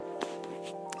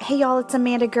Hey y'all, it's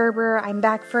Amanda Gerber. I'm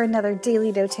back for another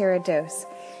Daily doTERRA dose.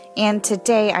 And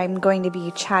today I'm going to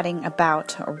be chatting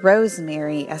about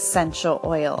rosemary essential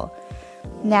oil.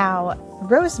 Now,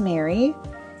 rosemary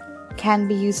can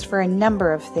be used for a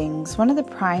number of things. One of the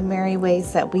primary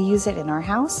ways that we use it in our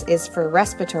house is for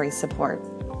respiratory support.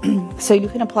 So you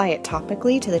can apply it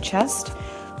topically to the chest,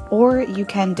 or you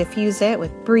can diffuse it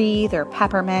with Breathe or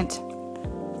peppermint,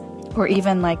 or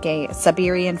even like a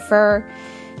Siberian fir.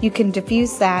 You can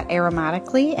diffuse that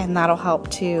aromatically, and that'll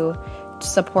help to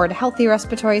support a healthy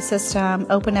respiratory system,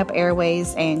 open up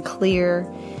airways, and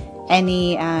clear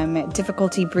any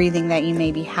difficulty breathing that you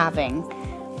may be having.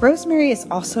 Rosemary is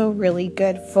also really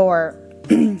good for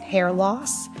hair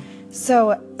loss.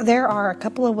 So there are a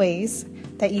couple of ways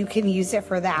that you can use it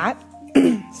for that.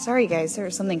 Sorry guys,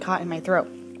 there's something caught in my throat.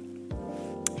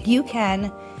 You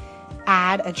can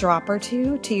add a drop or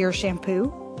two to your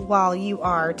shampoo while you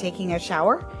are taking a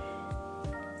shower.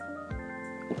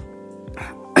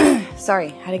 Sorry,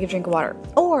 had to get a drink of water.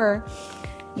 Or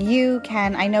you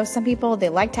can, I know some people, they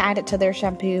like to add it to their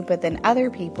shampoo, but then other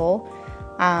people,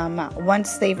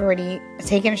 once they've already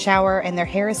taken a shower and their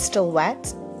hair is still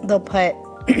wet, they'll put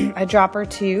a drop or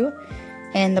two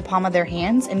in the palm of their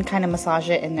hands and kind of massage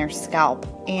it in their scalp.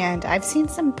 And I've seen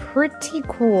some pretty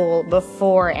cool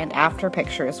before and after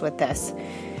pictures with this.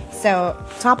 So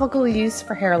topical use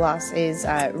for hair loss is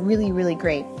really, really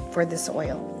great for this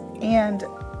oil. And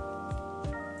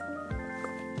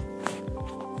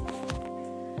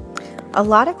a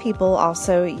lot of people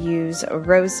also use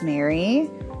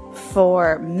rosemary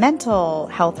for mental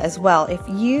health as well. If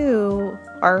you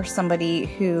are somebody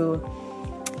who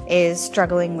is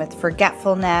struggling with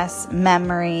forgetfulness,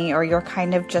 memory, or you're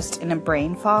kind of just in a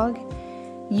brain fog,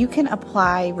 you can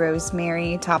apply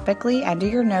rosemary topically under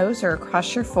your nose or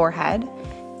across your forehead,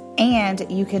 and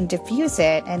you can diffuse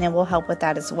it, and it will help with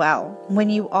that as well. When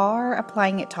you are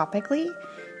applying it topically,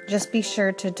 just be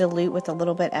sure to dilute with a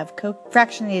little bit of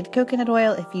fractionated coconut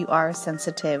oil if you are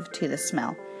sensitive to the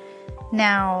smell.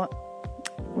 Now,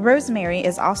 rosemary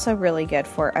is also really good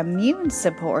for immune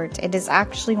support. It is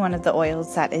actually one of the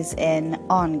oils that is in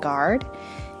On Guard.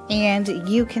 And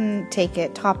you can take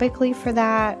it topically for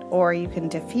that, or you can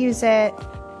diffuse it,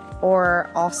 or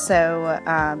also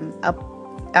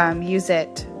use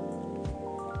it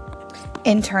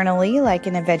internally, like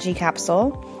in a veggie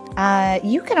capsule.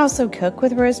 You can also cook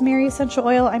with rosemary essential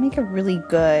oil. I make a really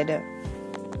good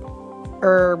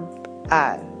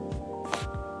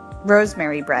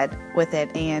rosemary bread with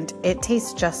it, and it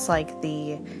tastes just like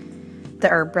the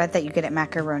herb bread that you get at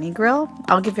Macaroni Grill.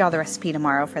 I'll give you all the recipe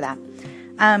tomorrow for that.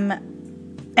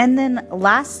 And then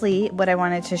lastly, what I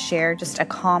wanted to share, just a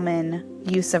common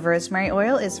use of rosemary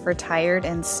oil is for tired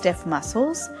and stiff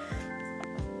muscles.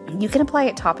 You can apply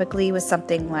it topically with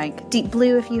something like Deep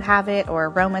Blue if you have it, or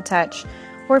Aroma Touch,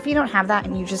 or if you don't have that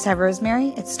and you just have rosemary,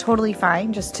 it's totally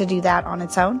fine just to do that on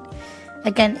its own.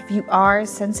 Again, if you are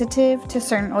sensitive to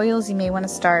certain oils, you may want to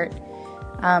start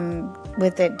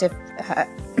with it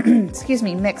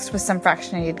mixed with some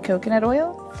fractionated coconut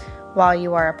oil while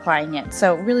you are applying it.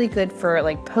 So really good for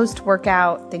like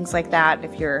post-workout, things like that,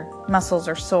 if your muscles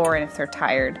are sore and if they're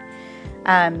tired.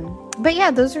 But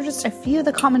yeah, those are just a few of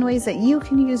the common ways that you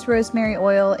can use rosemary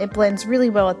oil. It blends really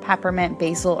well with peppermint,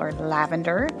 basil, or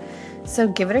lavender. So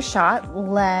give it a shot.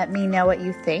 Let me know what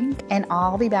you think, and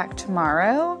I'll be back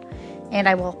tomorrow. And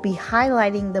I will be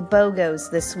highlighting the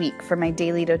BOGOs this week for my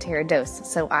Daily doTERRA dose.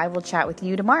 So I will chat with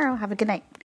you tomorrow. Have a good night.